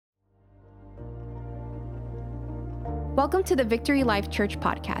Welcome to the Victory Life Church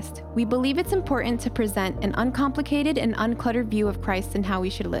podcast. We believe it's important to present an uncomplicated and uncluttered view of Christ and how we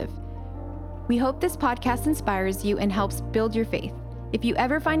should live. We hope this podcast inspires you and helps build your faith. If you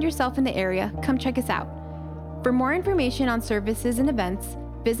ever find yourself in the area, come check us out. For more information on services and events,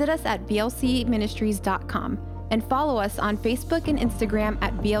 visit us at blcministries.com and follow us on Facebook and Instagram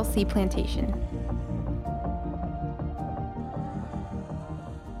at BLC Plantation.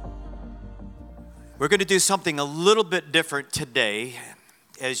 We're going to do something a little bit different today.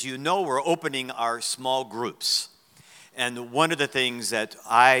 As you know, we're opening our small groups. And one of the things that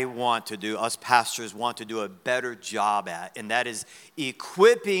I want to do, us pastors want to do a better job at, and that is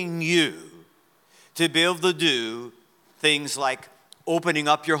equipping you to be able to do things like opening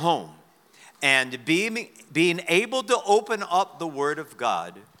up your home and being able to open up the Word of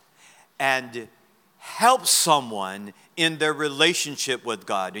God and help someone in their relationship with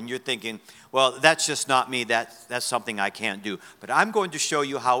God. And you're thinking, well, that's just not me. That's something I can't do. But I'm going to show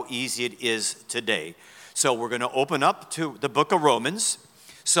you how easy it is today. So we're going to open up to the book of Romans.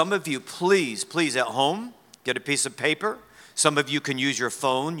 Some of you, please at home, get a piece of paper. Some of you can use your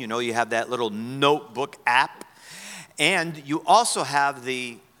phone. You know, you have that little notebook app. And you also have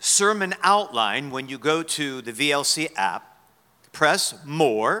the sermon outline when you go to the VLC app. Press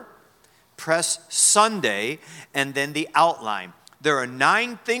More. Press Sunday, and then the outline. There are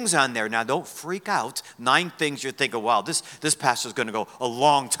 9 things on there. Now, don't freak out. 9 things you're thinking, wow, this pastor's going to go a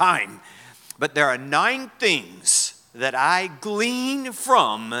long time. But there are 9 things that I glean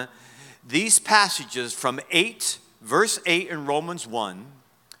from these passages from verse 8 in Romans 1,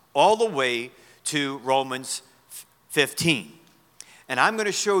 all the way to Romans 15. And I'm going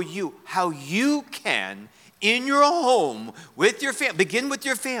to show you how you can, in your home, with your family, begin with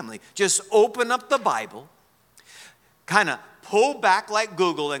your family. Just open up the Bible, kind of pull back like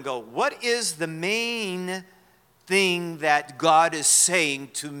Google and go, what is the main thing that God is saying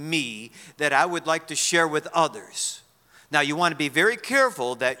to me that I would like to share with others? Now, you want to be very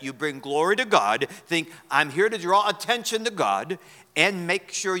careful that you bring glory to God. Think, I'm here to draw attention to God, and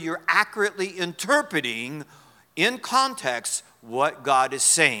make sure you're accurately interpreting in context what God is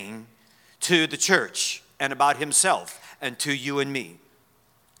saying to the church and about himself and to you and me.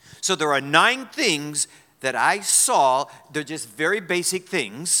 So there are 9 things that I saw. They're just very basic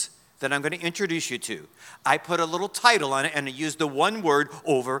things that I'm going to introduce you to. I put a little title on it and I used the one word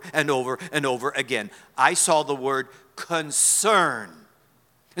over and over and over again. I saw the word concern.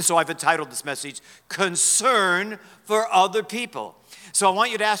 And so I've entitled this message, Concern for Other People. So I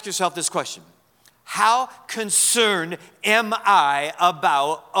want you to ask yourself this question. How concerned am I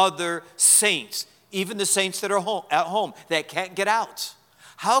about other saints? Even the saints that are at home that can't get out.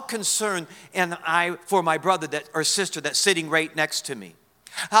 How concerned am I for my brother or sister that's sitting right next to me?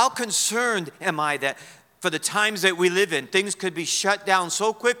 How concerned am I that for the times that we live in, things could be shut down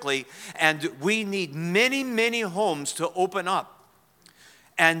so quickly, and we need many, many homes to open up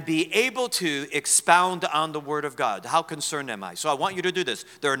and be able to expound on the Word of God. How concerned am I? So I want you to do this.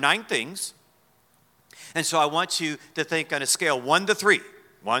 There are 9 things, and so I want you to think on a scale 1 to 3.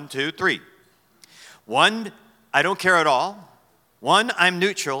 1, 2, 3. 1, I don't care at all. 1, I'm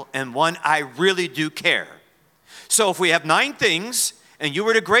neutral. And 1, I really do care. So if we have 9 things, and you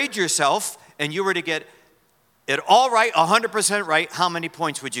were to grade yourself, and you were to get it all right, 100% right, how many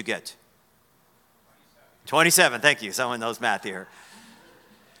points would you get? 27, thank you. Someone knows math here.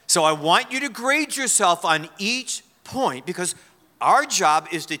 So I want you to grade yourself on each point, because our job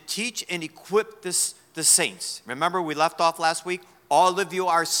is to teach and equip the saints. Remember, we left off last week? All of you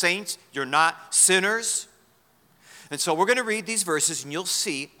are saints. You're not sinners. And so we're going to read these verses, and you'll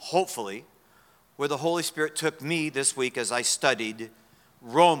see, hopefully, where the Holy Spirit took me this week as I studied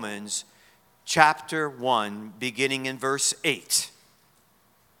Romans chapter 1, beginning in verse 8.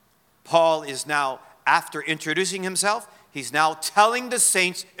 Paul is now, after introducing himself, he's now telling the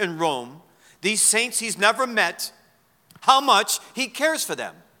saints in Rome, these saints he's never met, how much he cares for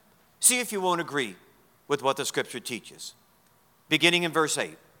them. See if you won't agree with what the Scripture teaches. Beginning in verse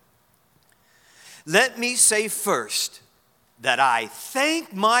 8. Let me say first that I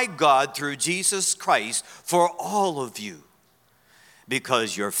thank my God through Jesus Christ for all of you,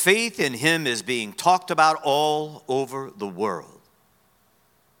 because your faith in him is being talked about all over the world.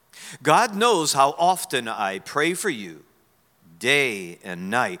 God knows how often I pray for you, day and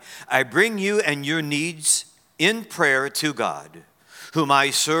night. I bring you and your needs in prayer to God, whom I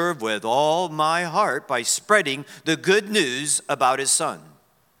serve with all my heart by spreading the good news about his Son.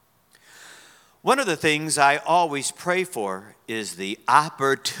 One of the things I always pray for is the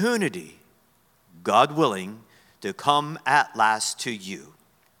opportunity, God willing, to come at last to you.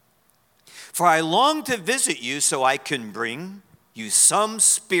 For I long to visit you so I can bring you some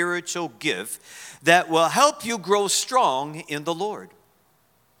spiritual gift that will help you grow strong in the Lord.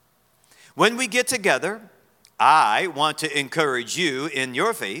 When we get together, I want to encourage you in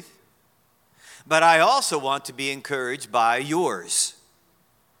your faith, but I also want to be encouraged by yours.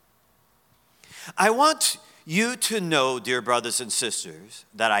 I want you to know, dear brothers and sisters,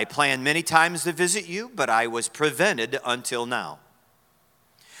 that I planned many times to visit you, but I was prevented until now.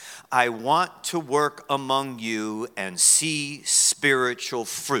 I want to work among you and see spiritual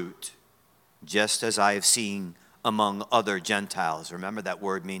fruit, just as I have seen among other Gentiles. Remember, that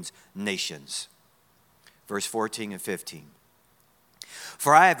word means nations. Verse 14 and 15.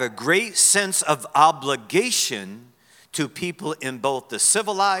 For I have a great sense of obligation to people in both the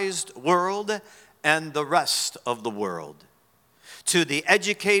civilized world and the rest of the world, to the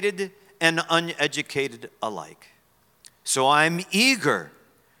educated and uneducated alike. So I'm eager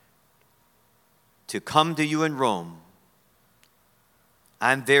to come to you in Rome.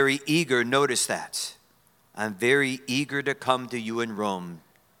 I'm very eager, notice that. I'm very eager to come to you in Rome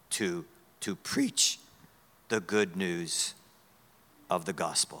to preach the good news of the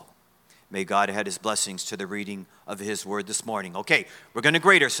gospel. May God add his blessings to the reading of his word this morning. Okay, we're going to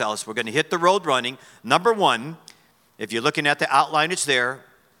grade ourselves. We're going to hit the road running. Number one, if you're looking at the outline, it's there.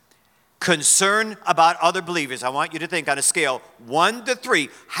 Concern about other believers. I want you to think on a scale 1 to 3.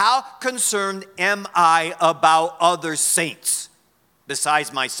 How concerned am I about other saints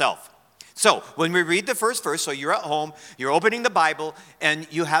besides myself? So when we read the first verse, so you're at home, you're opening the Bible, and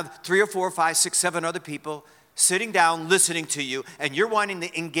you have 3 or 4 or 5, 6, 7 other people sitting down, listening to you, and you're wanting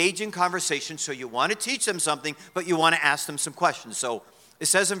to engage in conversation, so you want to teach them something, but you want to ask them some questions. So it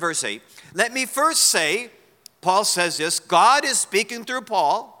says in verse 8, let me first say, Paul says this, God is speaking through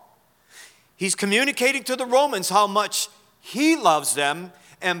Paul. He's communicating to the Romans how much he loves them,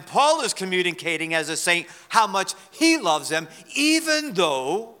 and Paul is communicating as a saint how much he loves them, even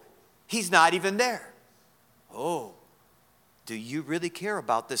though he's not even there. Oh, do you really care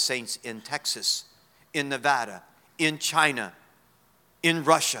about the saints in Texas, in Nevada, in China, in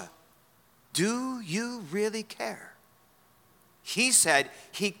Russia? Do you really care? He said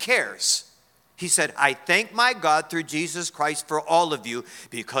he cares. He said, I thank my God through Jesus Christ for all of you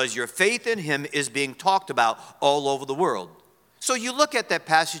because your faith in him is being talked about all over the world. So you look at that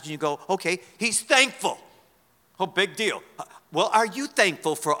passage and you go, okay, he's thankful. Oh, big deal. Well, are you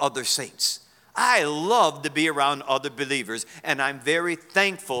thankful for other saints? I love to be around other believers, and I'm very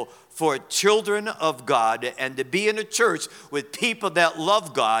thankful for children of God and to be in a church with people that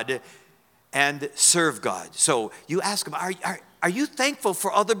love God and serve God. So you ask them, are you thankful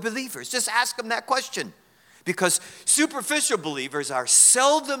for other believers? Just ask them that question. Because superficial believers are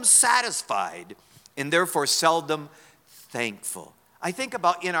seldom satisfied and therefore seldom thankful. I think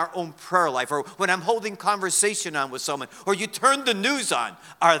about in our own prayer life, or when I'm holding conversation on with someone, or you turn the news on.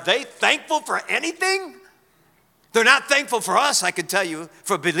 Are they thankful for anything? They're not thankful for us, I can tell you.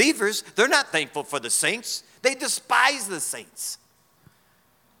 For believers, they're not thankful for the saints. They despise the saints.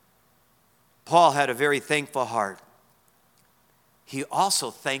 Paul had a very thankful heart. He also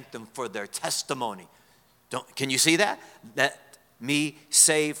thanked them for their testimony. Can you see that? Let me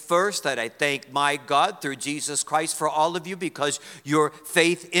say first that I thank my God through Jesus Christ for all of you because your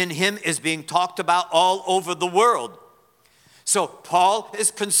faith in him is being talked about all over the world. So Paul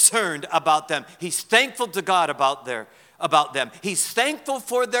is concerned about them. He's thankful to God about them. He's thankful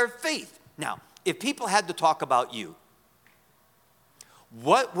for their faith. Now, if people had to talk about you,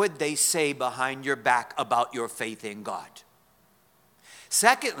 what would they say behind your back about your faith in God?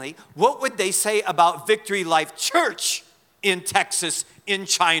 Secondly, what would they say about Victory Life Church in Texas, in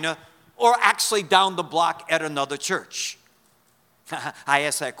China, or actually down the block at another church? I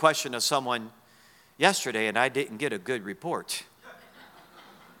asked that question of someone yesterday, and I didn't get a good report.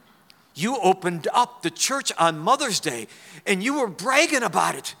 You opened up the church on Mother's Day, and you were bragging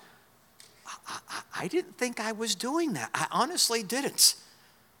about it. I didn't think I was doing that. I honestly didn't.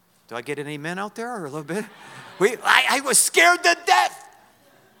 Do I get an amen out there or a little bit? I was scared to death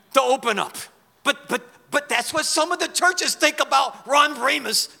to open up. But that's what some of the churches think about Ron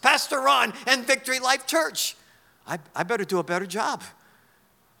Ramus, Pastor Ron, and Victory Life Church. I better do a better job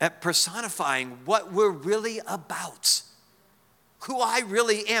at personifying what we're really about. Who I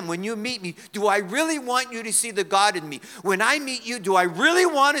really am. When you meet me, do I really want you to see the God in me? When I meet you, do I really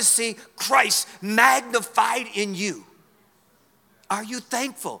want to see Christ magnified in you? Are you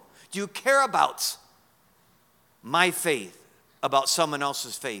thankful? Do you care about my faith, about someone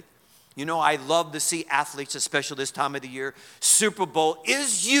else's faith? You know, I love to see athletes, especially this time of the year. Super Bowl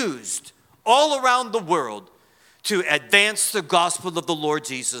is used all around the world to advance the gospel of the Lord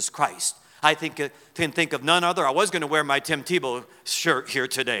Jesus Christ. I can think of none other. I was going to wear my Tim Tebow shirt here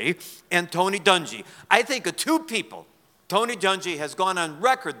today, and Tony Dungy. I think of two people. Tony Dungy has gone on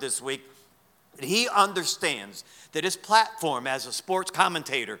record this week that he understands that his platform as a sports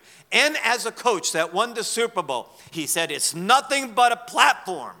commentator and as a coach that won the Super Bowl, he said, it's nothing but a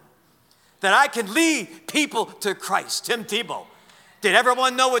platform that I can lead people to Christ. Tim Tebow. Did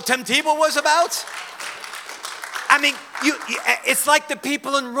everyone know what Tim Tebow was about? I mean, it's like the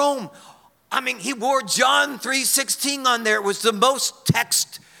people in Rome. I mean, he wore John 3:16 on there. It was the most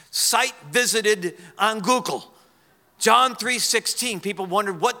text site visited on Google. John 3:16. People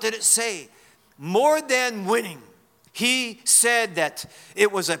wondered, what did it say? More than winning. He said that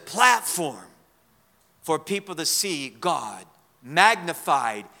it was a platform for people to see God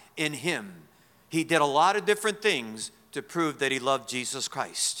magnified in him. He did a lot of different things to prove that he loved Jesus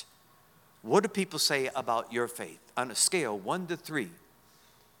Christ. What do people say about your faith? On a scale 1 to 3,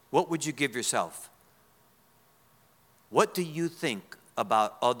 what would you give yourself? What do you think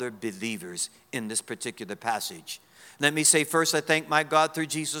about other believers in this particular passage? Let me say first, I thank my God through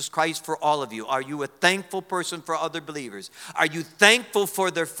Jesus Christ for all of you. Are you a thankful person for other believers? Are you thankful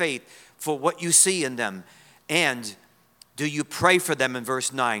for their faith, for what you see in them? And do you pray for them in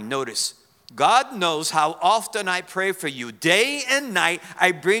verse 9? Notice, God knows how often I pray for you. Day and night,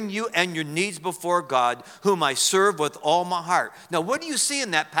 I bring you and your needs before God, whom I serve with all my heart. Now, what do you see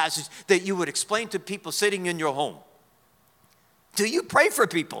in that passage that you would explain to people sitting in your home? Do you pray for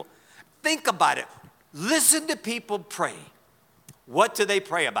people? Think about it. Listen to people pray. What do they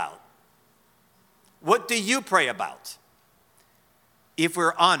pray about? What do you pray about? If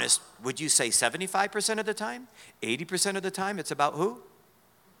we're honest, would you say 75% of the time? 80% of the time, it's about who?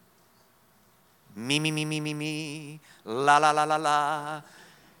 Me, la, la, la, la, la.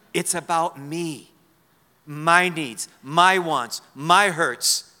 It's about me, my needs, my wants, my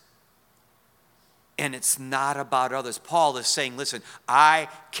hurts. And it's not about others. Paul is saying, listen, I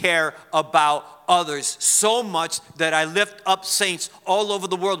care about others so much that I lift up saints all over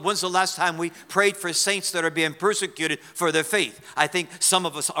the world. When's the last time we prayed for saints that are being persecuted for their faith? I think some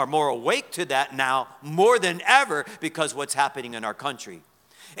of us are more awake to that now, more than ever, because what's happening in our country.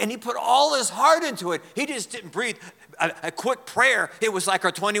 And he put all his heart into it. He just didn't breathe a quick prayer. It was like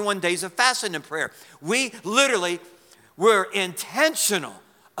our 21 days of fasting and prayer. We literally were intentional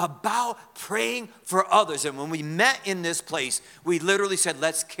about praying for others. And when we met in this place, we literally said,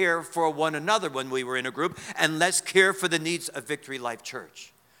 let's care for one another when we were in a group, and let's care for the needs of Victory Life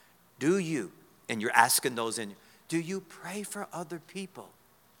Church. Do you, and you're asking those in, do you pray for other people?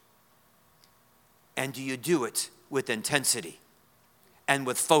 And do you do it with intensity and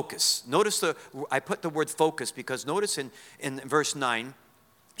with focus? Notice I put the word focus because notice in verse 9,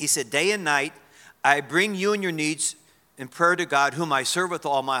 he said, day and night, I bring you and your needs in prayer to God, whom I serve with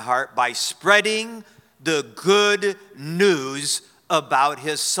all my heart, by spreading the good news about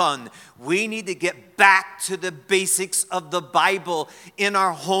his son. We need to get back to the basics of the Bible in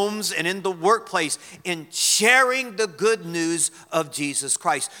our homes and in the workplace, in sharing the good news of Jesus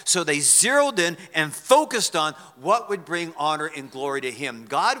Christ. So they zeroed in and focused on what would bring honor and glory to him.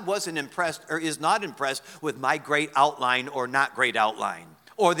 God wasn't impressed or is not impressed with my great outline or not great outline,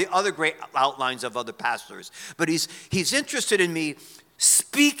 or the other great outlines of other pastors. But he's interested in me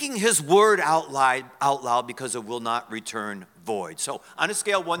speaking his word out loud because it will not return void. So on a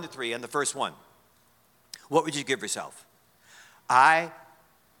scale 1 to 3, and the first one, what would you give yourself? I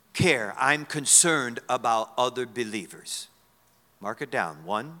care. I'm concerned about other believers. Mark it down.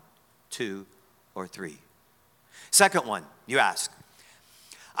 1, 2, or 3. Second one, you ask,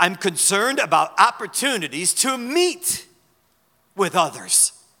 I'm concerned about opportunities to meet with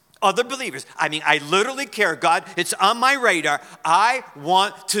others, other believers. I mean, I literally care. God, it's on my radar. I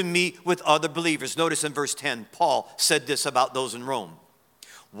want to meet with other believers. Notice in verse 10, Paul said this about those in Rome.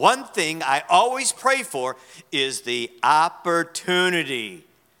 One thing I always pray for is the opportunity,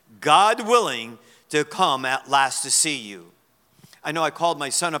 God willing, to come at last to see you. I know I called my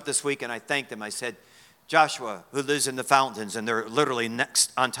son up this week and I thanked him. I said, Joshua, who lives in the Fountains, and they're literally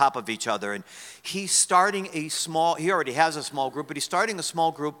next on top of each other. And he's starting he already has a small group, but he's starting a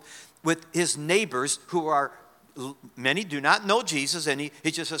small group with his neighbors who are, many do not know Jesus. And he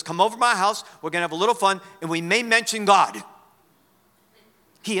just says, come over to my house, we're going to have a little fun, and we may mention God.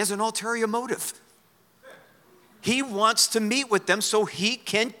 He has an ulterior motive. He wants to meet with them so he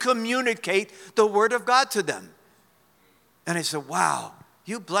can communicate the word of God to them. And I said, wow,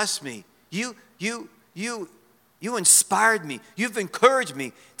 you blessed me. You inspired me. You've encouraged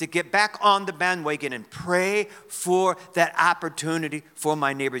me to get back on the bandwagon and pray for that opportunity for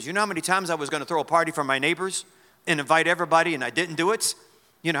my neighbors. You know how many times I was going to throw a party for my neighbors? and invite everybody and I didn't do it?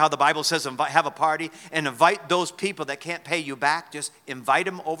 You know how the Bible says have a party and invite those people that can't pay you back. Just invite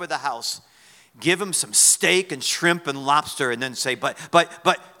them over the house. Give them some steak and shrimp and lobster and then say, but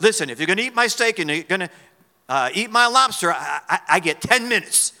listen, if you're going to eat my steak and you're going to eat my lobster, I get 10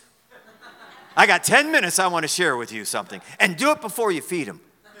 minutes. I got 10 minutes I want to share with you something. And do it before you feed them.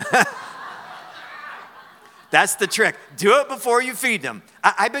 That's the trick. Do it before you feed them.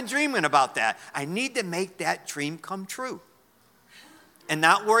 I've been dreaming about that. I need to make that dream come true and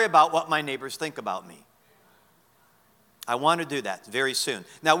not worry about what my neighbors think about me. I want to do that very soon.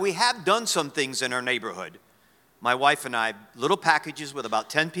 Now, we have done some things in our neighborhood. My wife and I, little packages with about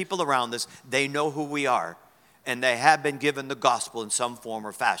 10 people around us. They know who we are, and they have been given the gospel in some form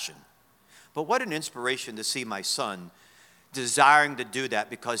or fashion. But what an inspiration to see my son desiring to do that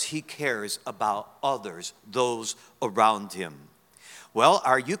because he cares about others, those around him. Well,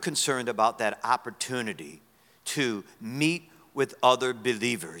 are you concerned about that opportunity to meet with other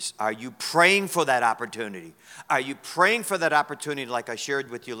believers? Are you praying for that opportunity? Are you praying for that opportunity like I shared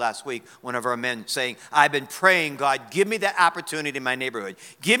with you last week, one of our men saying, I've been praying, God, give me that opportunity in my neighborhood.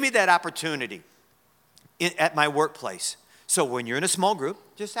 Give me that opportunity at my workplace. So when you're in a small group,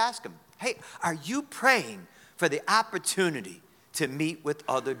 just ask them, hey, are you praying for the opportunity to meet with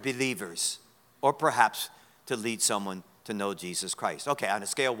other believers or perhaps to lead someone to know Jesus Christ? Okay, on a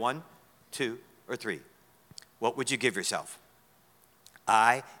scale 1, 2, or 3, what would you give yourself?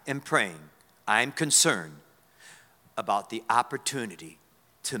 I am praying, I'm concerned about the opportunity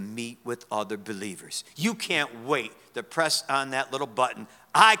to meet with other believers. You can't wait to press on that little button.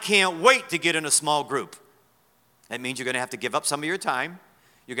 I can't wait to get in a small group. That means you're going to have to give up some of your time.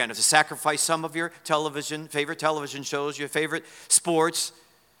 You're going to have to sacrifice some of your favorite television shows, your favorite sports,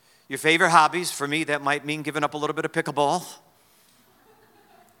 your favorite hobbies. For me, that might mean giving up a little bit of pickleball.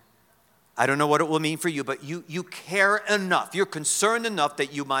 I don't know what it will mean for you, but you care enough. You're concerned enough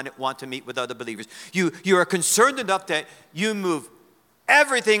that you might want to meet with other believers. You are concerned enough that you move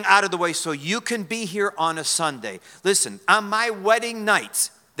everything out of the way so you can be here on a Sunday. Listen, on my wedding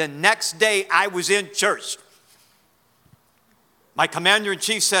night, the next day I was in church. My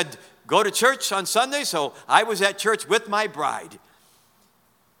commander-in-chief said, go to church on Sunday, so I was at church with my bride.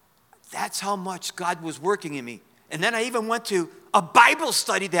 That's how much God was working in me. And then I even went to a Bible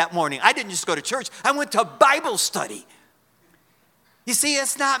study that morning. I didn't just go to church. I went to a Bible study. You see,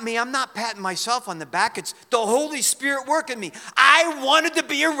 it's not me. I'm not patting myself on the back. It's the Holy Spirit working me. I wanted to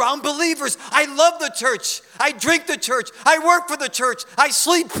be around believers. I love the church. I drink the church. I work for the church. I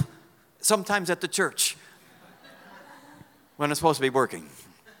sleep sometimes at the church when I'm supposed to be working.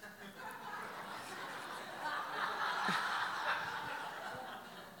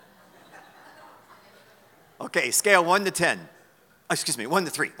 Okay, scale 1 to 10. Excuse me, 1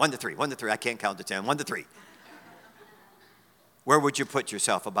 to 3. I can't count to 10. 1 to 3. Where would you put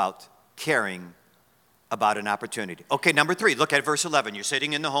yourself about caring about an opportunity? Okay, number 3, look at verse 11. You're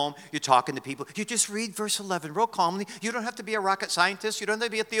sitting in the home, you're talking to people. You just read verse 11 real calmly. You don't have to be a rocket scientist. You don't have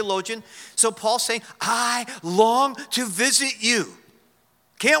to be a theologian. So Paul's saying, I long to visit you.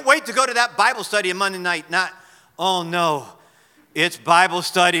 Can't wait to go to that Bible study on Monday night. Not, oh no, it's Bible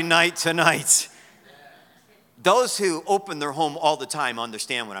study night tonight. Those who open their home all the time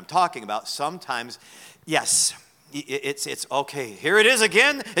understand what I'm talking about. Sometimes, yes, it's okay. Here it is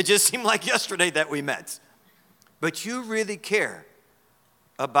again. It just seemed like yesterday that we met. But you really care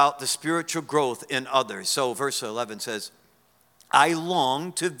about the spiritual growth in others. So verse 11 says, I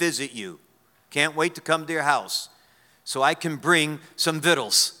long to visit you. Can't wait to come to your house so I can bring some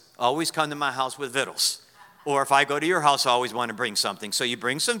victuals. Always come to my house with victuals. Or if I go to your house, I always want to bring something. So you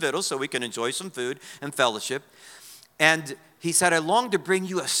bring some victuals so we can enjoy some food and fellowship. And he said, I long to bring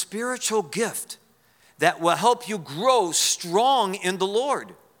you a spiritual gift that will help you grow strong in the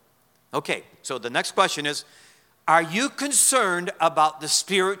Lord. Okay, so the next question is, are you concerned about the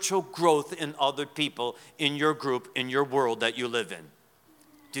spiritual growth in other people, in your group, in your world that you live in?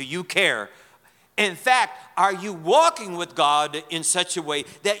 Do you care? In fact, are you walking with God in such a way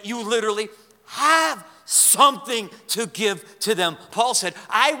that you literally have something to give to them? Paul said,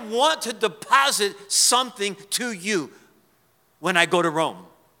 I want to deposit something to you when I go to Rome.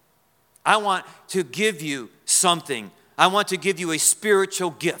 I want to give you something. I want to give you a spiritual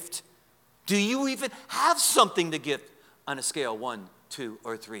gift. Do you even have something to give on a scale 1, 2,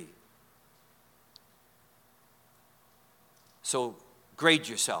 or 3? So grade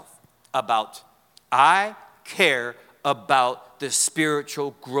yourself about, I care about the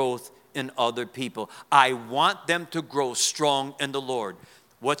spiritual growth in other people. I want them to grow strong in the Lord.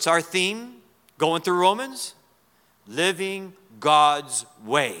 What's our theme going through Romans? Living God's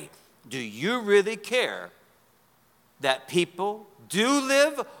way. Do you really care that people do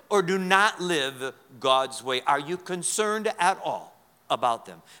live or do not live God's way? Are you concerned at all about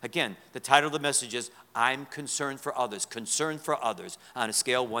them? Again, the title of the message is, I'm concerned for others. Concerned for others on a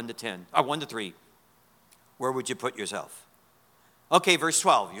scale 1 to 10, or 1 to 3. Where would you put yourself? Okay, verse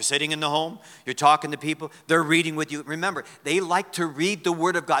 12. You're sitting in the home. You're talking to people. They're reading with you. Remember, they like to read the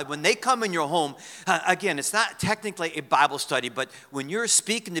Word of God. When they come in your home, again, it's not technically a Bible study, but when you're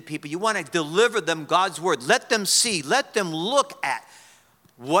speaking to people, you want to deliver them God's Word. Let them see. Let them look at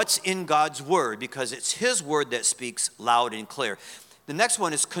what's in God's Word, because it's His Word that speaks loud and clear. The next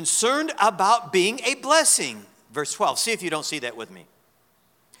one is concerned about being a blessing. Verse 12. See if you don't see that with me.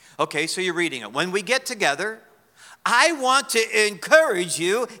 Okay, so you're reading it. When we get together, I want to encourage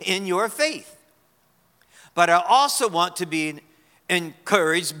you in your faith, but I also want to be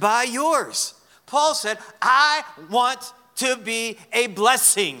encouraged by yours. Paul said, I want to be a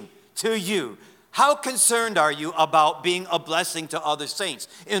blessing to you. How concerned are you about being a blessing to other saints?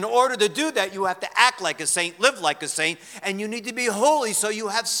 In order to do that, you have to act like a saint, live like a saint, and you need to be holy so you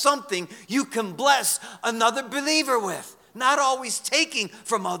have something you can bless another believer with. Not always taking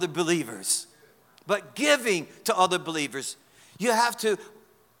from other believers, but giving to other believers. You have to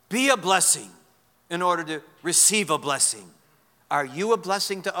be a blessing in order to receive a blessing. Are you a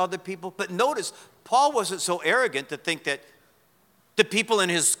blessing to other people? But notice, Paul wasn't so arrogant to think that the people in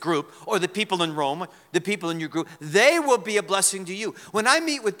his group, or the people in Rome, the people in your group, they will be a blessing to you. When I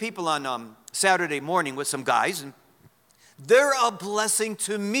meet with people on Saturday morning with some guys, and they're a blessing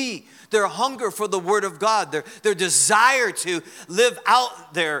to me. Their hunger for the Word of God, their desire to live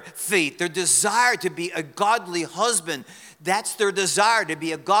out their faith, their desire to be a godly husband, that's their desire to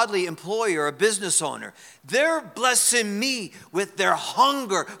be a godly employer, a business owner. They're blessing me with their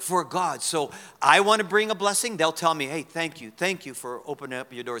hunger for God. So I want to bring a blessing. They'll tell me, hey, thank you for opening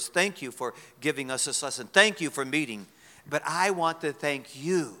up your doors. Thank you for giving us this lesson. Thank you for meeting. But I want to thank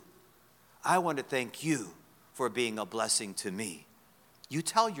you. I want to thank you for being a blessing to me. You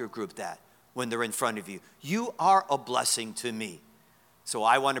tell your group that when they're in front of you. You are a blessing to me. So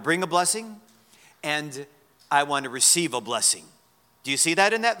I want to bring a blessing, and I want to receive a blessing. Do you see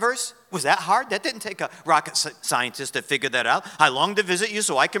that in that verse? Was that hard? That didn't take a rocket scientist to figure that out. I long to visit you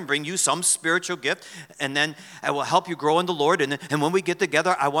so I can bring you some spiritual gift, and then I will help you grow in the Lord. And when we get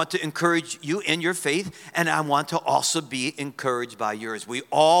together, I want to encourage you in your faith, and I want to also be encouraged by yours. We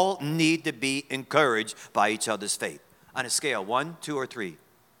all need to be encouraged by each other's faith. On a scale, 1, 2, or 3,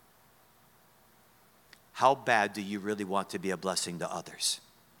 how bad do you really want to be a blessing to others?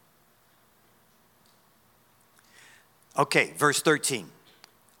 Okay, verse 13.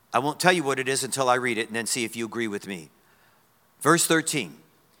 I won't tell you what it is until I read it and then see if you agree with me. Verse 13.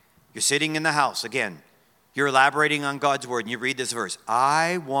 You're sitting in the house. Again, you're elaborating on God's word, and you read this verse.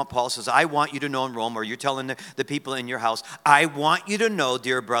 Paul says, I want you to know in Rome, or you're telling the people in your house, I want you to know,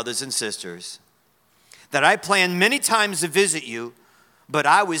 dear brothers and sisters, that I planned many times to visit you, but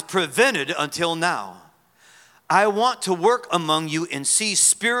I was prevented until now. I want to work among you and see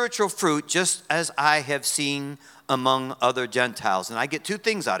spiritual fruit just as I have seen among other Gentiles. And I get 2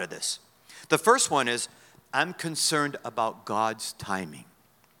 things out of this. The first one is, I'm concerned about God's timing.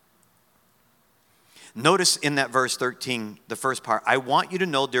 Notice in that verse 13, the first part, I want you to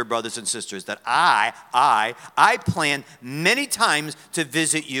know, dear brothers and sisters, that I planned many times to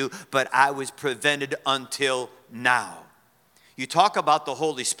visit you, but I was prevented until now. You talk about the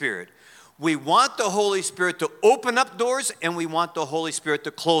Holy Spirit. We want the Holy Spirit to open up doors, and we want the Holy Spirit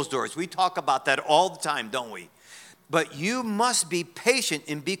to close doors. We talk about that all the time, don't we? But you must be patient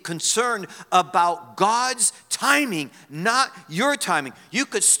and be concerned about God's timing, not your timing. You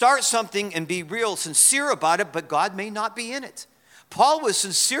could start something and be real sincere about it, but God may not be in it. Paul was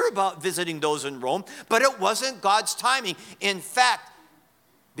sincere about visiting those in Rome, but it wasn't God's timing. In fact,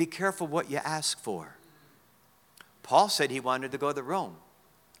 be careful what you ask for. Paul said he wanted to go to Rome.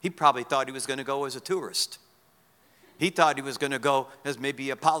 He probably thought he was going to go as a tourist. He thought he was going to go as maybe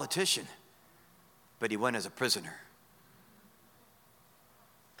a politician, but he went as a prisoner.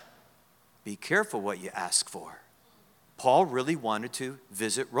 Be careful what you ask for. Paul really wanted to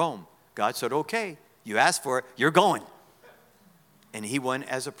visit Rome. God said, okay, you asked for it, you're going. And he went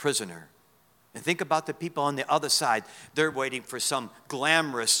as a prisoner. And think about the people on the other side. They're waiting for some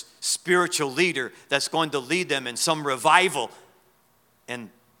glamorous spiritual leader that's going to lead them in some revival. And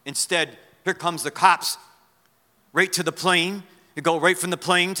instead, here comes the cops right to the plane. You go right from the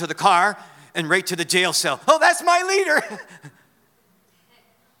plane to the car and right to the jail cell. Oh, that's my leader.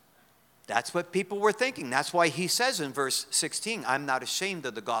 That's what people were thinking. That's why he says in verse 16, I'm not ashamed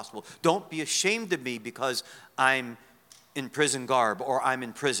of the gospel. Don't be ashamed of me because I'm in prison garb or I'm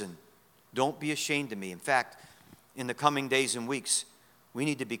in prison. Don't be ashamed of me. In fact, in the coming days and weeks, we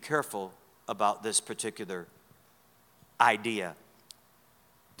need to be careful about this particular idea.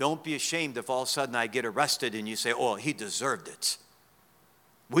 Don't be ashamed if all of a sudden I get arrested and you say, oh, he deserved it.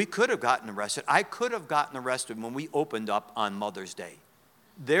 We could have gotten arrested. I could have gotten arrested when we opened up on Mother's Day.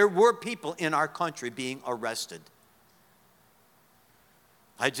 There were people in our country being arrested.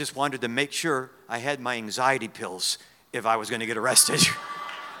 I just wanted to make sure I had my anxiety pills if I was going to get arrested.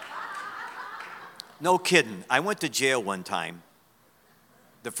 No kidding. I went to jail one time.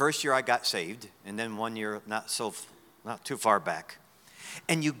 The first year I got saved, and then one year not too far back.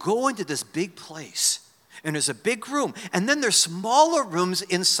 And you go into this big place, and there's a big room, and then there's smaller rooms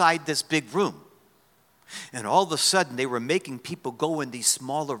inside this big room. And all of a sudden, they were making people go in these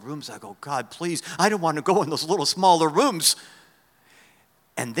smaller rooms. I go, God, please, I don't want to go in those little smaller rooms.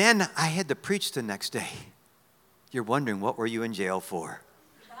 And then I had to preach the next day. You're wondering, what were you in jail for?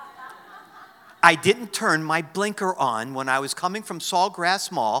 I didn't turn my blinker on when I was coming from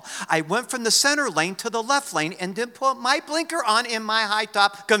Sawgrass Mall. I went from the center lane to the left lane and didn't put my blinker on in my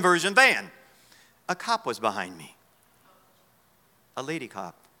high-top conversion van. A cop was behind me. A lady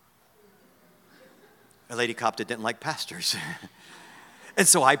cop. A lady cop that didn't like pastors. And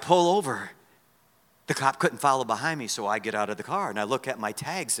so I pull over. The cop couldn't follow behind me, so I get out of the car and I look at my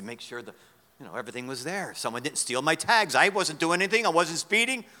tags to make sure everything was there. Someone didn't steal my tags. I wasn't doing anything. I wasn't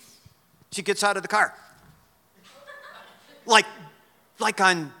speeding. She gets out of the car. Like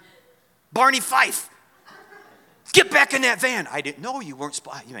on Barney Fife. Get back in that van. I didn't know you weren't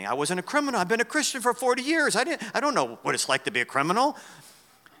I wasn't a criminal. I've been a Christian for 40 years. I don't know what it's like to be a criminal.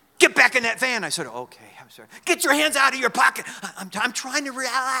 Get back in that van. I said, okay, I'm sorry. Get your hands out of your pocket. I'm trying to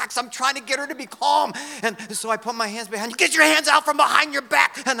relax. I'm trying to get her to be calm. And so I put my hands behind you. Get your hands out from behind your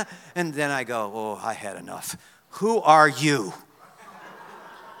back. And then I go, oh, I had enough. Who are you?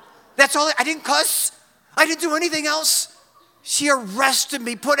 That's all. I didn't cuss. I didn't do anything else. She arrested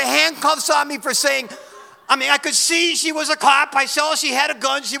me, put handcuffs on me for saying, I could see she was a cop. I saw she had a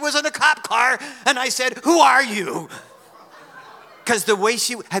gun. She was in a cop car. And I said, who are you? Because the way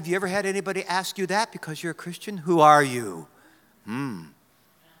have you ever had anybody ask you that because you're a Christian? Who are you?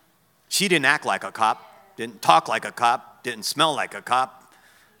 She didn't act like a cop, didn't talk like a cop, didn't smell like a cop.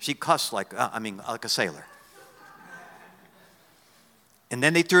 She cussed like a sailor. And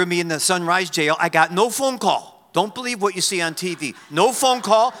then they threw me in the Sunrise jail. I got no phone call. Don't believe what you see on TV. No phone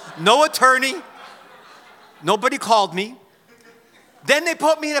call, no attorney. Nobody called me. Then they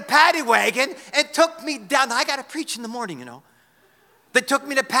put me in a paddy wagon and took me down. I got to preach in the morning, They took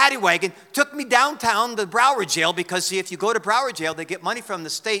me in a paddy wagon, took me downtown to Broward jail because, see, if you go to Broward jail, they get money from the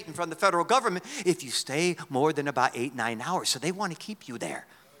state and from the federal government if you stay more than about 8-9 hours. So they want to keep you there.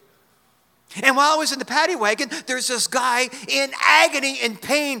 And while I was in the paddy wagon, there's this guy in agony and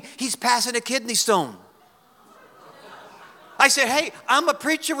pain. He's passing a kidney stone. I said, hey, I'm a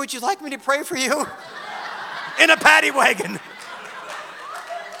preacher. Would you like me to pray for you? In a paddy wagon.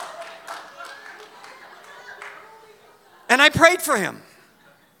 And I prayed for him.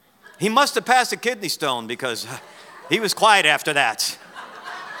 He must have passed a kidney stone because he was quiet after that.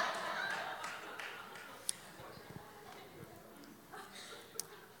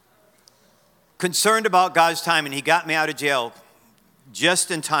 Concerned about God's time, and he got me out of jail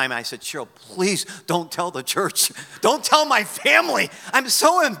just in time. I said, Cheryl, please don't tell the church. Don't tell my family. I'm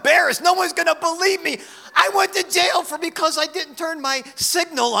so embarrassed. No one's going to believe me. I went to jail because I didn't turn my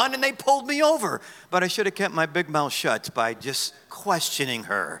signal on and they pulled me over. But I should have kept my big mouth shut by just questioning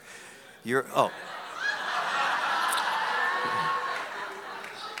her.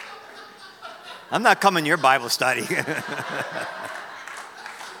 I'm not coming to your Bible study.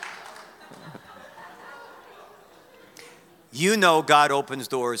 God opens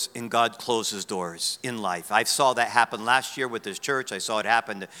doors and God closes doors in life. I saw that happen last year with this church. I saw it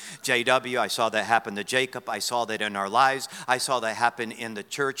happen to JW. I saw that happen to Jacob. I saw that in our lives. I saw that happen in the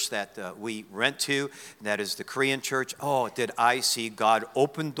church that we rent to. That is the Korean church. Oh, did I see God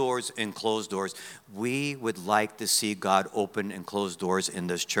open doors and close doors. We would like to see God open and close doors in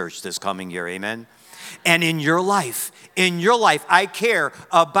this church this coming year. Amen. And in your life, I care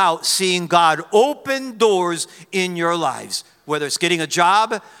about seeing God open doors in your lives. Whether it's getting a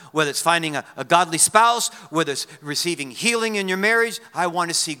job, whether it's finding a godly spouse, whether it's receiving healing in your marriage, I want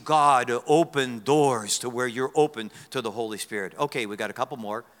to see God open doors to where you're open to the Holy Spirit. Okay, we got a couple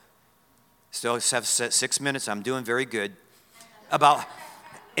more. Still have 6 minutes. I'm doing very good.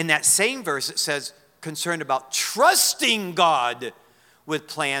 In that same verse, it says, concerned about trusting God with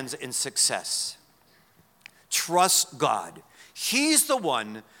plans and success. Trust God. He's the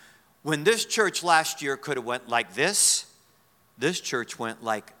one, when this church last year could have went like this church went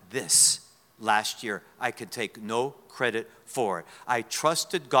like this last year. I can take no credit for it. I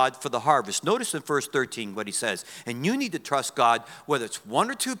trusted God for the harvest. Notice in verse 13 what he says. And you need to trust God, whether it's 1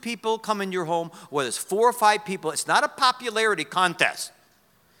 or 2 people come in your home, whether it's 4 or 5 people. It's not a popularity contest.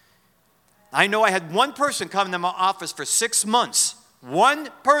 I know I had one person come into my office for 6 months. One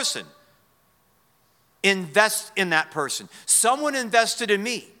person. Invest in that person. Someone invested in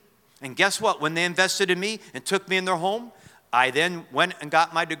me. And guess what? When they invested in me and took me in their home, I then went and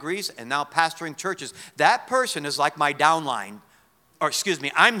got my degrees and now pastoring churches. That person is like my downline. Or excuse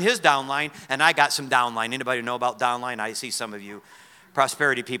me, I'm his downline and I got some downline. Anybody know about downline? I see some of you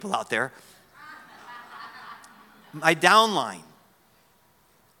prosperity people out there. My downline.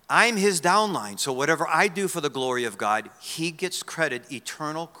 I'm his downline. So whatever I do for the glory of God, he gets credit,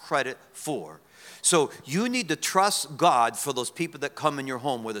 eternal credit for. So you need to trust God for those people that come in your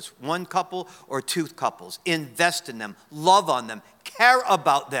home, whether it's 1 couple or 2 couples. Invest in them, love on them, care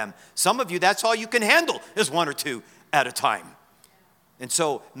about them. Some of you, that's all you can handle is 1 or 2 at a time. And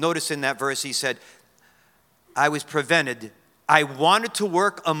so notice in that verse he said, I was prevented. I wanted to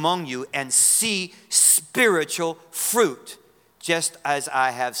work among you and see spiritual fruit, just as I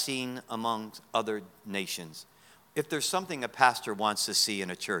have seen among other nations. If there's something a pastor wants to see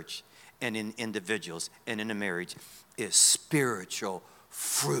in a church, and in individuals and in a marriage, is spiritual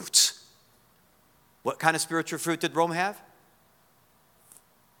fruit. What kind of spiritual fruit did Rome have?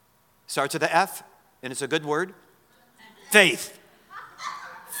 Starts with the F, and it's a good word. Faith.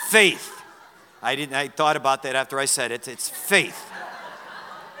 Faith. I thought about that after I said it. It's faith.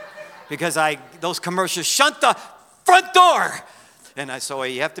 Because those commercials shut the front door. And so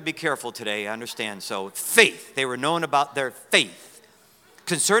you have to be careful today, I understand. So faith. They were known about their faith.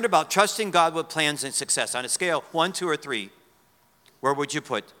 Concerned about trusting God with plans and success. On a scale 1, 2, or 3, where would you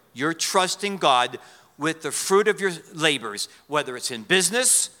put? You're trusting God with the fruit of your labors, whether it's in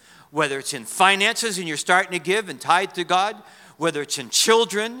business, whether it's in finances and you're starting to give and tithe to God, whether it's in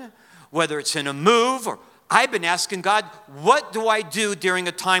children, whether it's in a move. Or I've been asking God, what do I do during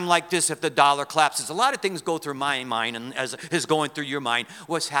a time like this if the dollar collapses? A lot of things go through my mind and as is going through your mind.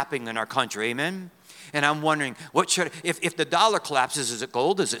 What's happening in our country, amen? And I'm wondering, if the dollar collapses, is it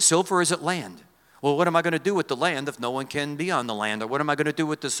gold, is it silver, or is it land? Well, what am I going to do with the land if no one can be on the land? Or what am I going to do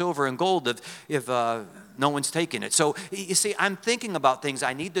with the silver and gold if no one's taking it? So, you see, I'm thinking about things.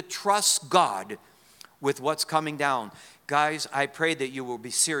 I need to trust God with what's coming down. Guys, I pray that you will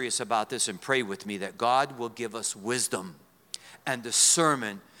be serious about this and pray with me that God will give us wisdom and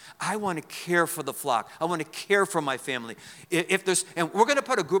discernment. I want to care for the flock. I want to care for my family. And we're going to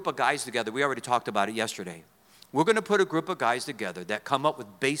put a group of guys together. We already talked about it yesterday. We're going to put a group of guys together that come up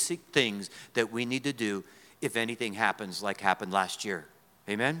with basic things that we need to do if anything happens like happened last year.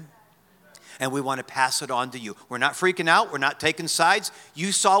 Amen? And we want to pass it on to you. We're not freaking out. We're not taking sides.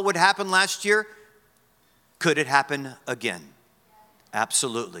 You saw what happened last year. Could it happen again?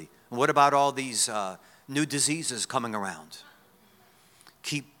 Absolutely. What about all these new diseases coming around?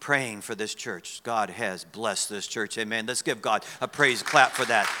 Keep praying for this church. God has blessed this church. Amen. Let's give God a praise clap for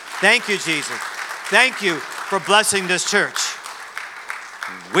that. Thank you, Jesus. Thank you for blessing this church.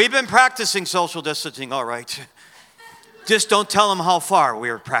 We've been practicing social distancing, all right. Just don't tell them how far we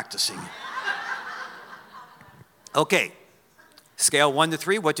are practicing. Okay. Scale 1 to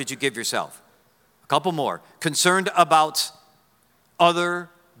 3, what did you give yourself? A couple more. Concerned about other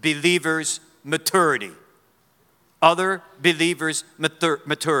believers' maturity. Other believers'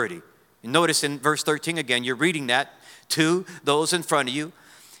 maturity. You notice in verse 13 again, you're reading that to those in front of you.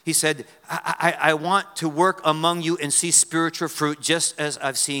 He said, I want to work among you and see spiritual fruit just as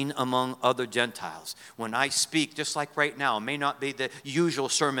I've seen among other Gentiles. When I speak, just like right now, it may not be the usual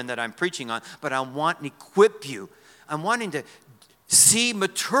sermon that I'm preaching on, but I want to equip you. I'm wanting to see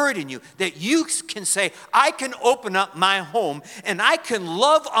maturity in you, that you can say, I can open up my home and I can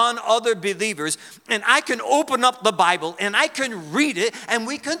love on other believers and I can open up the Bible and I can read it and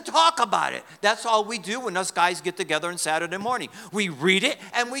we can talk about it. That's all we do when us guys get together on Saturday morning. We read it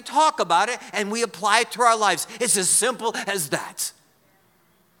and we talk about it and we apply it to our lives. It's as simple as that.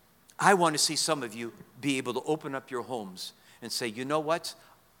 I want to see some of you be able to open up your homes and say, you know what?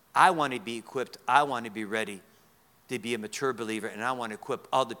 I want to be equipped. I want to be ready to be a mature believer, and I want to equip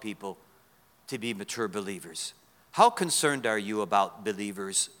other people to be mature believers. How concerned are you about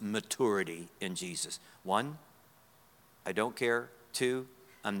believers' maturity in Jesus? 1, I don't care. 2,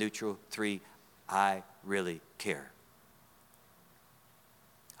 I'm neutral. 3, I really care.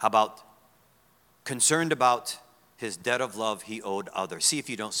 How about concerned about his debt of love he owed others? See if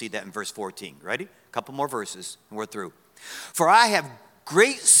you don't see that in verse 14. Ready? A couple more verses, and we're through. For I have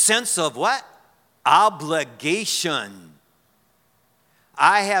great sense of what? Obligation.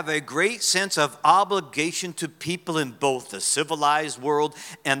 I have a great sense of obligation to people in both the civilized world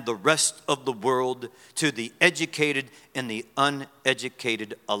and the rest of the world, to the educated and the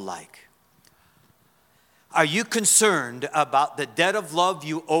uneducated alike. Are you concerned about the debt of love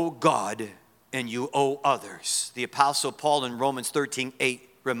you owe God and you owe others? The Apostle Paul in Romans 13:8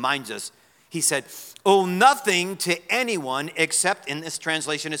 reminds us, he said, owe nothing to anyone except, in this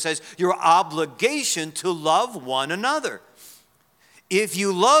translation it says, your obligation to love one another. If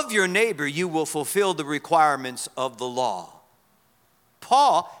you love your neighbor, you will fulfill the requirements of the law.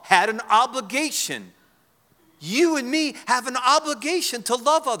 Paul had an obligation. You and me have an obligation to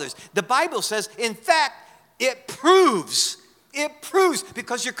love others. The Bible says, in fact, it proves,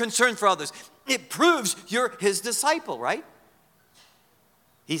 because you're concerned for others, it proves you're his disciple, right?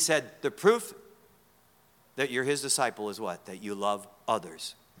 He said, the proof that you're his disciple is what? That you love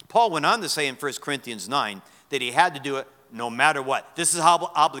others. Paul went on to say in 1 Corinthians 9 that he had to do it no matter what. This is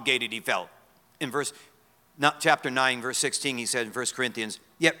how obligated he felt. In chapter 9, verse 16, he said in 1 Corinthians,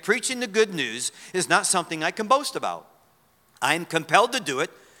 yet preaching the good news is not something I can boast about. I am compelled to do it.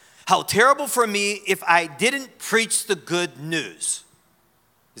 How terrible for me if I didn't preach the good news.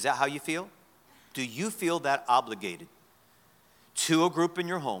 Is that how you feel? Do you feel that obligated to a group in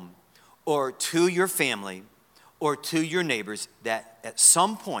your home or to your family or to your neighbors that at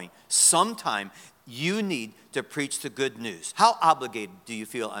some point, sometime, you need to preach the good news? How obligated do you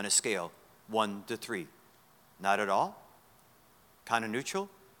feel on a scale 1 to 3? Not at all? Kind of neutral?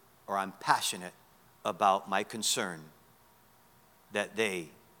 Or I'm passionate about my concern that they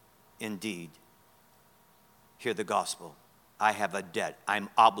indeed hear the gospel. I have a debt. I'm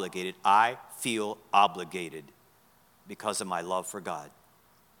obligated. I feel obligated because of my love for God.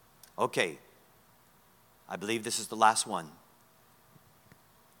 Okay, I believe this is the last one.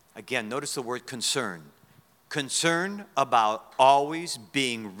 Again, notice the word concern. Concern about always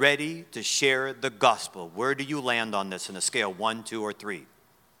being ready to share the gospel. Where do you land on this in a scale 1, 2, or 3?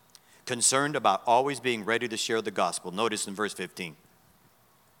 Concerned about always being ready to share the gospel. Notice in verse 15.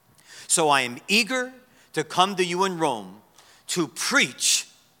 So I am eager to come to you in Rome to preach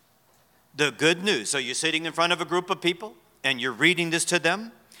the good news. So you're sitting in front of a group of people and you're reading this to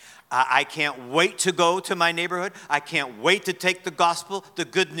them. I can't wait to go to my neighborhood. I can't wait to take the gospel, the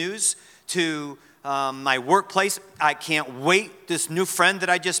good news, to my workplace. I can't wait, this new friend that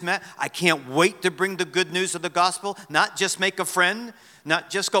I just met, I can't wait to bring the good news of the gospel, not just make a friend, not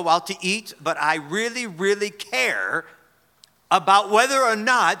just go out to eat, but I really, really care about whether or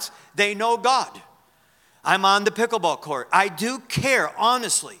not they know God. I'm on the pickleball court. I do care,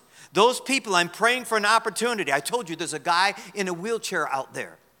 honestly. Those people, I'm praying for an opportunity. I told you there's a guy in a wheelchair out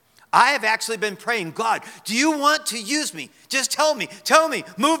there. I have actually been praying, God, do you want to use me? Just tell me,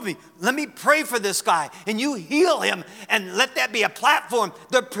 move me. Let me pray for this guy, and you heal him, and let that be a platform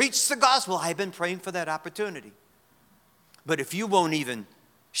to preach the gospel. I've been praying for that opportunity. But if you won't even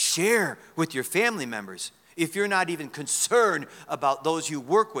share with your family members, if you're not even concerned about those you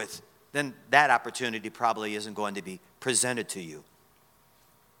work with, then that opportunity probably isn't going to be presented to you.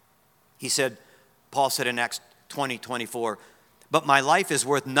 Paul said in Acts 20:24, but my life is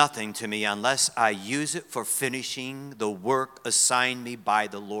worth nothing to me unless I use it for finishing the work assigned me by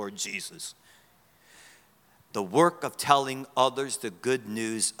the Lord Jesus. The work of telling others the good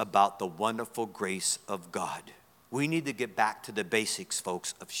news about the wonderful grace of God. We need to get back to the basics,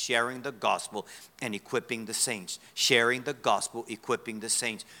 folks, of sharing the gospel and equipping the saints. Sharing the gospel, equipping the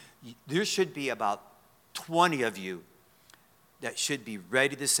saints. There should be about 20 of you that should be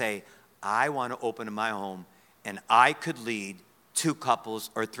ready to say, I want to open my home and I could lead 2 couples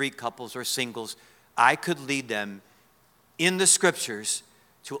or 3 couples or singles. I could lead them in the scriptures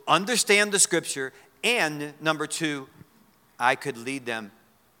to understand the scripture, and number 2, I could lead them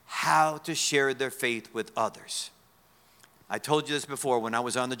how to share their faith with others. I told you this before. When I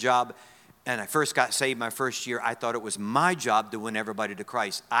was on the job and I first got saved my first year, I thought it was my job to win everybody to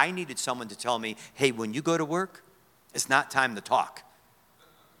Christ. I needed someone to tell me, hey, when you go to work, it's not time to talk.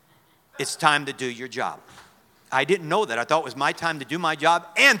 It's time to do your job. I didn't know that. I thought it was my time to do my job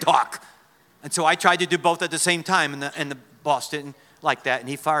and talk. And so I tried to do both at the same time, and the boss didn't like that, and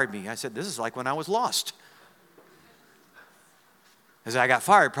he fired me. I said, this is like when I was lost. Because I got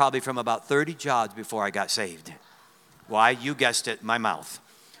fired probably from about 30 jobs before I got saved. Why? You guessed it, my mouth.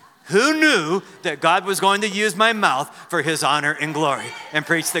 Who knew that God was going to use my mouth for his honor and glory and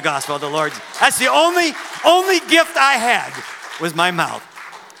preach the gospel of the Lord? That's the only gift I had was my mouth.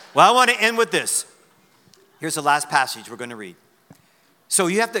 Well, I want to end with this. Here's the last passage we're going to read. So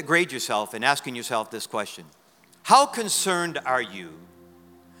you have to grade yourself in asking yourself this question. How concerned are you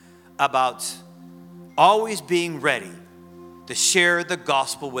about always being ready to share the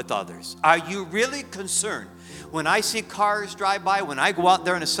gospel with others? Are you really concerned? When I see cars drive by, when I go out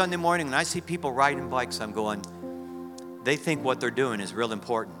there on a Sunday morning and I see people riding bikes, I'm going, they think what they're doing is real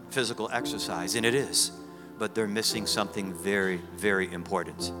important, physical exercise, and it is. But they're missing something very, very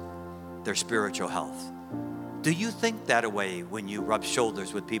important, their spiritual health. Do you think that way when you rub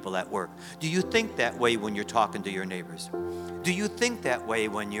shoulders with people at work? Do you think that way when you're talking to your neighbors? Do you think that way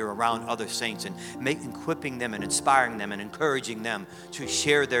when you're around other saints and equipping them and inspiring them and encouraging them to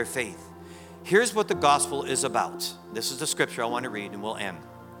share their faith? Here's what the gospel is about. This is the scripture I want to read and we'll end.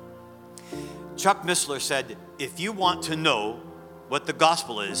 Chuck Missler said, if you want to know what the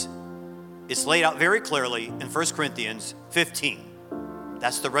gospel is, it's laid out very clearly in 1 Corinthians 15.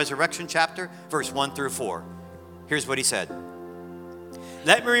 That's the resurrection chapter, verse 1 through 4. Here's what he said.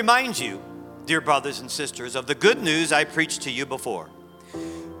 Let me remind you, dear brothers and sisters, of the good news I preached to you before.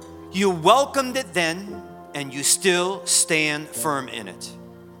 You welcomed it then, and you still stand firm in it.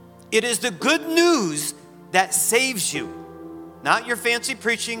 It is the good news that saves you. Not your fancy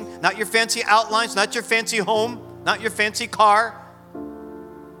preaching, not your fancy outlines, not your fancy home, not your fancy car,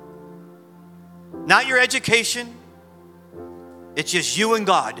 not your education. It's just you and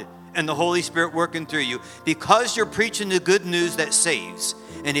God and the Holy Spirit working through you because you're preaching the good news that saves.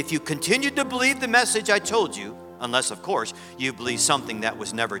 And if you continue to believe the message I told you, unless, of course, you believe something that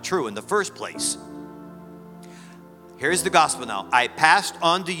was never true in the first place. Here's the gospel now. I passed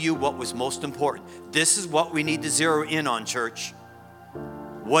on to you what was most important. This is what we need to zero in on, church.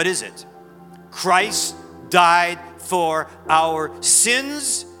 What is it? Christ died for our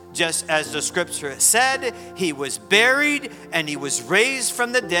sins, just as the scripture said. He was buried and he was raised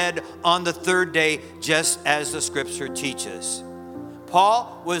from the dead on the third day, just as the scripture teaches.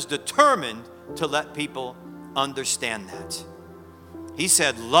 Paul was determined to let people understand that. He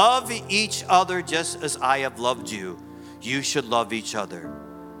said, love each other just as I have loved you. You should love each other.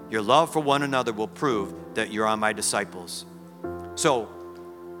 Your love for one another will prove that you're my disciples. So,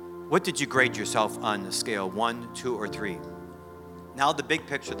 what did you grade yourself on the scale, 1, 2, or 3? Now the big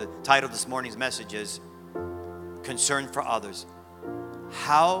picture, the title of this morning's message is Concern for Others.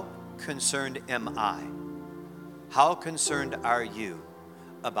 How concerned am I? How concerned are you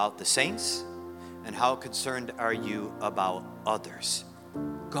about the saints? And how concerned are you about others?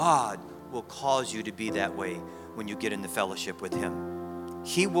 God will cause you to be that way when you get into fellowship with Him.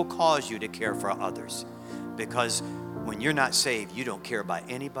 He will cause you to care for others, because when you're not saved, you don't care about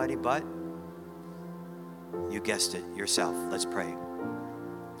anybody but, you guessed it, yourself. Let's pray.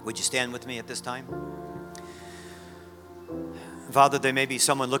 Would you stand with me at this time? Father, there may be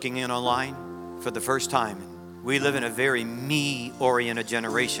someone looking in online for the first time. We live in a very me-oriented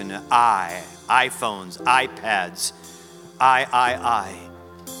generation. iPhones, iPads, I.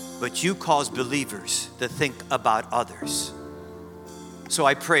 But you cause believers to think about others. So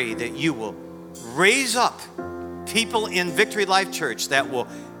I pray that you will raise up people in Victory Life Church that will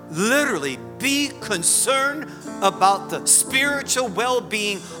literally be concerned about the spiritual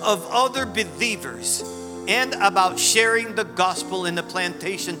well-being of other believers and about sharing the gospel in the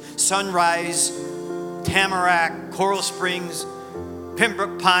Plantation, Sunrise, Tamarack, Coral Springs,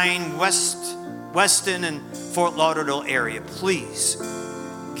 Pembroke Pine, Weston, and Fort Lauderdale area. Please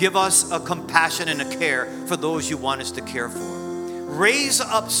give us a compassion and a care for those you want us to care for. Raise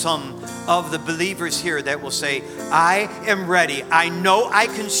up some of the believers here that will say, I am ready. I know I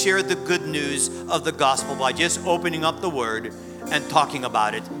can share the good news of the gospel by just opening up the word and talking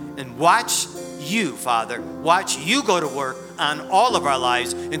about it. And watch you, Father, watch you go to work on all of our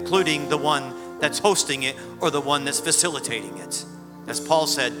lives, including the one that's hosting it or the one that's facilitating it. As Paul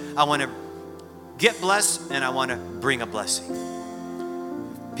said, I want to get blessed and I want to bring a blessing.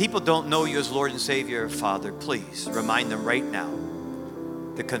 People don't know you as Lord and Savior, Father. Please remind them right now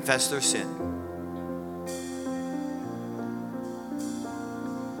to confess their sin.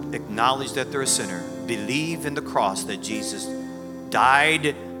 Acknowledge that they're a sinner. Believe in the cross that Jesus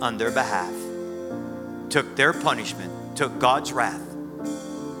died on their behalf, took their punishment, took God's wrath.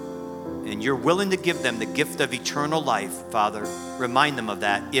 And you're willing to give them the gift of eternal life, Father. Remind them of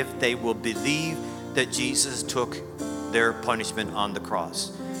that if they will believe that Jesus took their punishment on the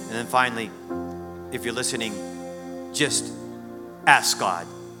cross. And then finally, if you're listening, just ask God.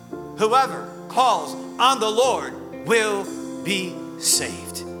 Whoever calls on the Lord will be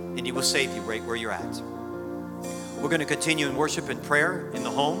saved. And He will save you right where you're at. We're going to continue in worship and prayer in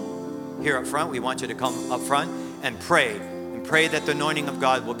the home here up front. We want you to come up front and pray. And pray that the anointing of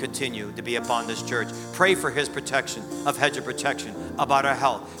God will continue to be upon this church. Pray for His protection, of hedge of protection, about our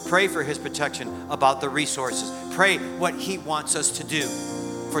health. Pray for His protection about the resources. Pray what He wants us to do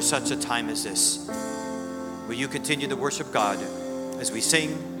for such a time as this. Will you continue to worship God as we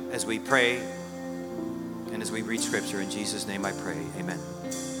sing, as we pray, and as we read Scripture? In Jesus' name I pray. Amen.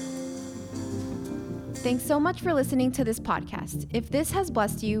 Thanks so much for listening to this podcast. If this has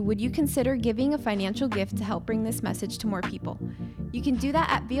blessed you, would you consider giving a financial gift to help bring this message to more people? You can do that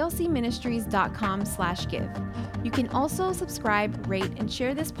at vlcministries.com/give. You can also subscribe, rate, and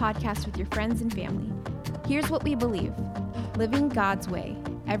share this podcast with your friends and family. Here's what we believe: living God's way,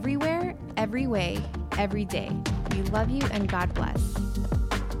 everywhere, every way, every day. We love you and God bless.